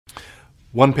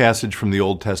One passage from the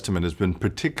Old Testament has been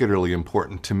particularly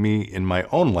important to me in my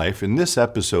own life. In this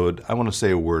episode, I want to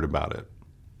say a word about it.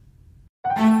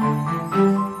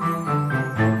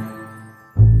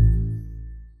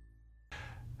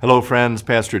 Hello, friends.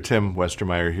 Pastor Tim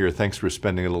Westermeyer here. Thanks for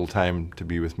spending a little time to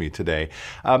be with me today.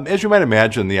 As you might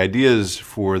imagine, the ideas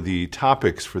for the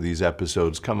topics for these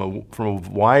episodes come from a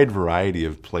wide variety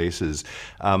of places.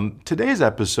 Today's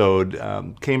episode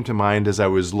came to mind as I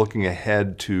was looking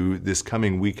ahead to this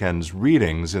coming weekend's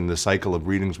readings in the cycle of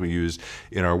readings we use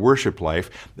in our worship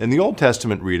life. And the Old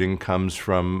Testament reading comes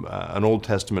from an Old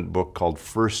Testament book called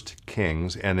 1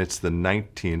 Kings, and it's the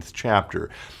 19th chapter.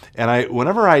 And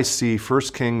whenever I see 1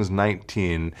 Kings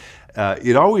 19,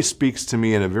 it always speaks to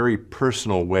me in a very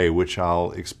personal way, which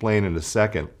I'll explain in a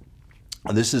second.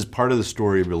 This is part of the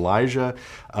story of Elijah,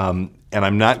 and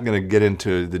I'm not going to get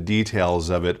into the details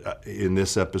of it in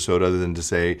this episode other than to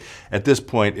say, at this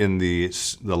point in the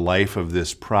life of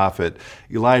this prophet,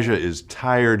 Elijah is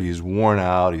tired, he's worn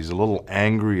out, he's a little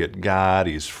angry at God,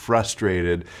 he's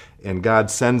frustrated, and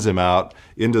God sends him out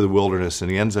into the wilderness,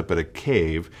 and he ends up at a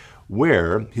cave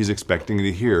where he's expecting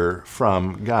to hear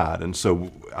from God. And so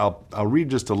I'll read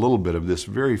just a little bit of this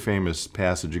very famous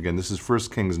passage again. This is 1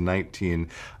 Kings 19,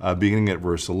 beginning at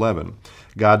verse 11.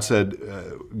 God said,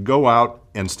 "Go out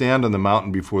and stand on the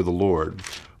mountain before the Lord,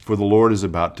 for the Lord is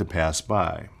about to pass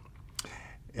by."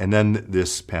 And then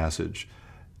this passage.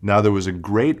 "Now there was a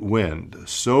great wind,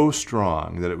 so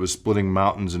strong that it was splitting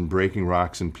mountains and breaking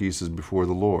rocks in pieces before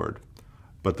the Lord.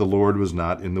 But the Lord was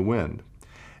not in the wind.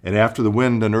 And after the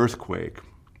wind, an earthquake,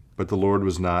 but the Lord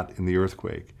was not in the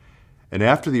earthquake. And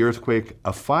after the earthquake,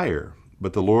 a fire,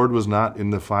 but the Lord was not in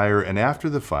the fire. And after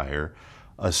the fire,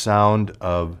 a sound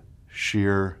of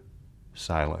sheer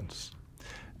silence."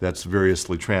 That's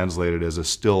variously translated as a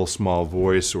still small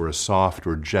voice, or a soft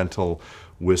or gentle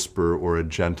whisper, or a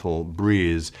gentle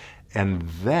breeze. And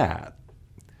that,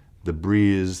 the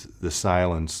breeze, the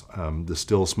silence, the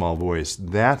still small voice,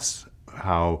 that's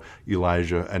how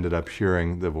Elijah ended up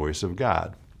hearing the voice of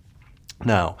God.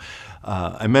 Now,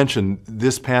 I mentioned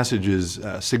this passage is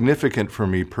significant for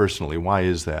me personally. Why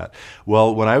is that?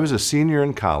 Well, when I was a senior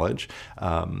in college,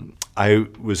 I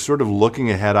was sort of looking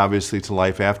ahead, obviously, to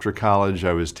life after college.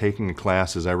 I was taking a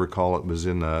class, as I recall, it was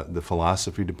in the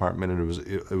philosophy department, and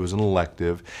it was an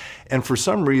elective. And for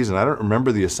some reason, I don't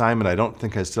remember the assignment, I don't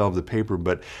think I still have the paper,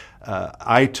 but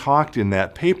I talked in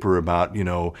that paper about,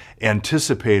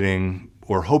 anticipating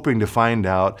or hoping to find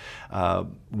out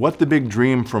what the big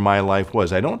dream for my life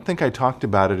was. I don't think I talked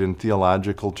about it in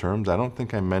theological terms. I don't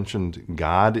think I mentioned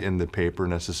God in the paper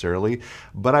necessarily,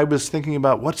 but I was thinking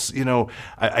about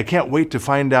I can't wait to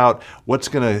find out what's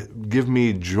going to give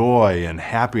me joy and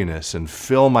happiness and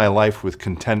fill my life with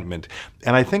contentment.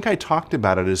 And I think I talked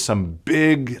about it as some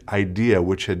big idea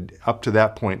which had up to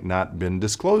that point not been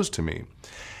disclosed to me.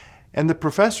 And the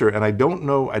professor, and I don't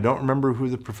remember who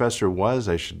the professor was,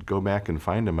 I should go back and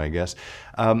find him, I guess,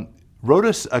 wrote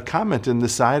us a comment in the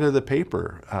side of the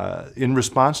paper in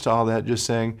response to all that, just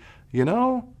saying,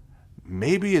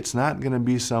 maybe it's not going to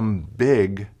be some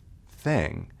big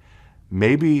thing.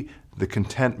 Maybe the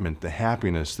contentment, the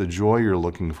happiness, the joy you're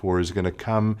looking for is going to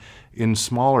come in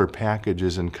smaller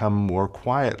packages and come more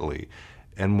quietly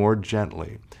and more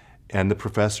gently. And the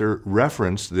professor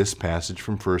referenced this passage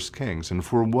from 1 Kings. And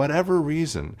for whatever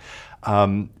reason,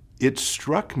 it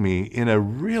struck me in a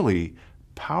really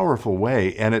powerful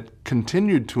way, and it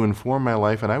continued to inform my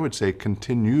life, and I would say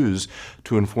continues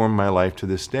to inform my life to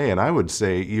this day. And I would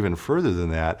say even further than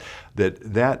that,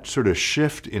 that sort of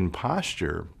shift in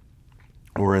posture,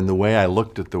 or in the way I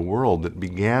looked at the world, that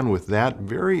began with that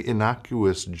very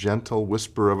innocuous, gentle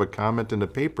whisper of a comment in a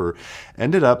paper,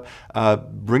 ended up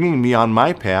bringing me on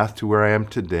my path to where I am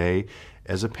today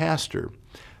as a pastor.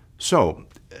 So,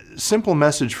 simple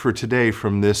message for today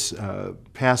from this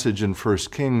passage in 1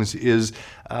 Kings is,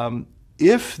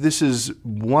 if this is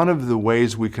one of the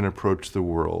ways we can approach the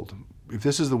world, if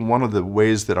this is one of the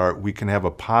ways that we can have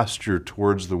a posture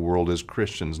towards the world as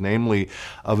Christians, namely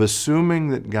of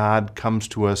assuming that God comes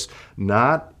to us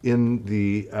not in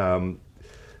the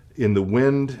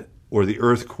wind or the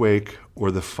earthquake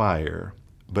or the fire,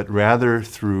 but rather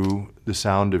through the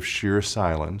sound of sheer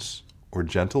silence or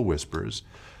gentle whispers,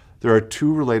 there are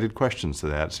two related questions to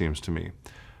that, it seems to me.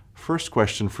 First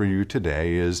question for you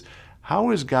today is,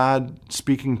 how is God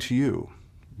speaking to you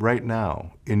right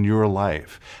now in your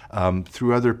life,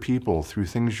 through other people, through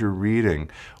things you're reading?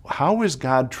 How is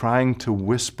God trying to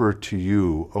whisper to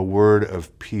you a word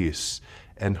of peace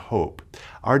and hope?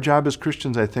 Our job as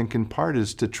Christians, I think, in part,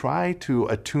 is to try to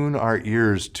attune our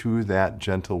ears to that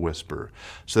gentle whisper.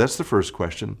 So that's the first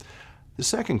question. The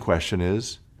second question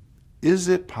is Is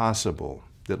it possible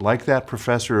that, like that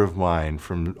professor of mine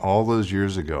from all those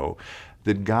years ago,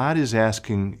 that God is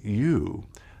asking you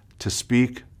to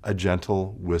speak a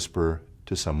gentle whisper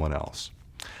to someone else?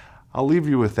 I'll leave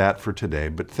you with that for today,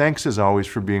 but thanks as always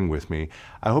for being with me.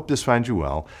 I hope this finds you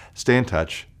well. Stay in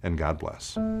touch, and God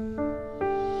bless.